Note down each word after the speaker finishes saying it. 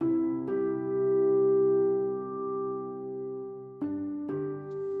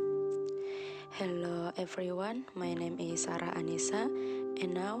Hello everyone, my name is Annisa,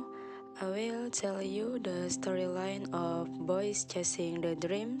 and now I will tell you the storyline of Boys Chasing the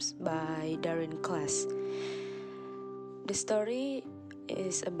Dreams by Darinclass. The story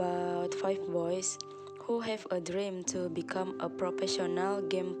is about 5 boys who have a dream to become a professional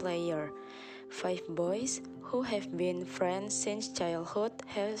game player. 5 boys who have been friends since childhood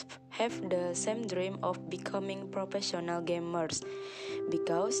have the same dream of becoming professional gamers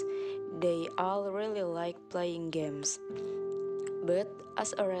because they all really like playing games. But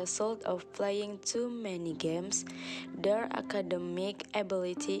as a result of playing too many games, their academic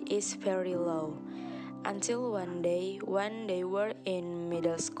ability is very low. Until one day, when they were in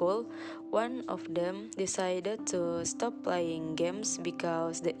middle school, one of them decided to stop playing games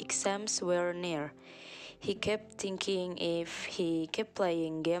because the exams were near. He kept thinking if he kept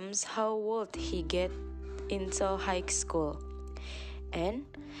playing games, how would he get into high school? And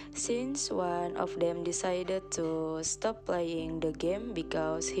since one of them decided to stop playing the game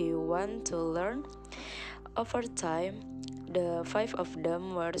because he wanted to learn, over time, the 5 of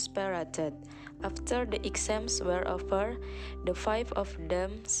them were separated. After the exams were over, the 5 of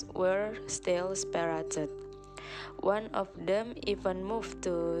them were still separated. One of them even moved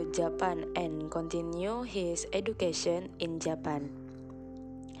to Japan and continued his education in Japan.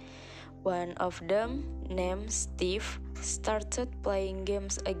 One of them, named Steve, started playing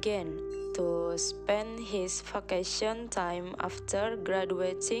games again to spend his vacation time after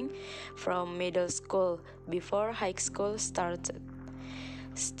graduating from middle school before high school started.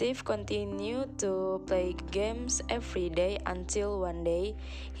 Steve continued to play games every day until one day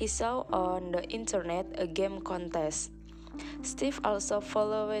he saw on the internet a game contest. Steve also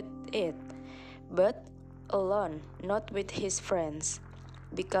followed it, but alone, not with his friends,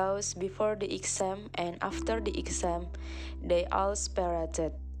 because before the exam and after the exam, they all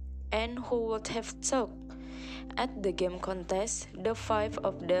separated. And who would have thought? At the game contest, the 5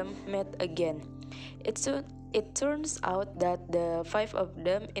 of them met again. It turns out that the 5 of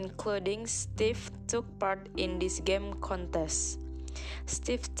them, including Steve, took part in this game contest.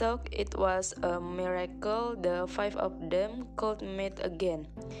 Steve thought it was a miracle the 5 of them could meet again.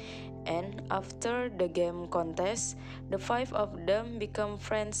 And after the game contest, the 5 of them become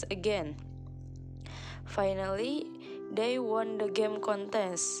friends again. Finally, they won the game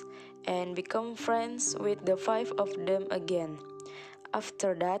contest and become friends with the 5 of them again.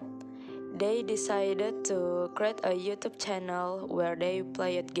 After that, they decided to create a YouTube channel where they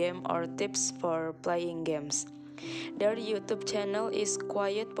played game or tips for playing games. Their YouTube channel is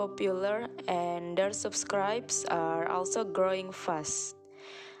quite popular and their subscribers are also growing fast.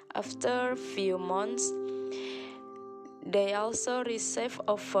 After a few months, they also receive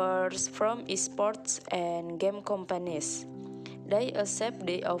offers from esports and game companies. They accept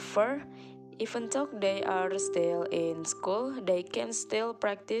the offer. Even though they are still in school, they can still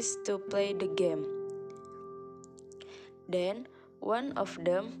practice to play the game. Then, one of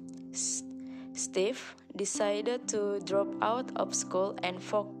them, Steve, decided to drop out of school and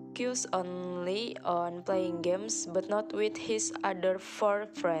focus only on playing games, but not with his other 4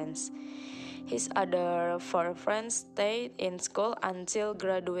 friends. His other 4 friends stayed in school until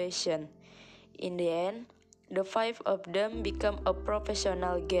graduation. In the end, the 5 of them become a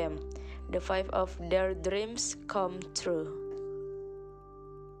professional game. The 5 of their dreams come true.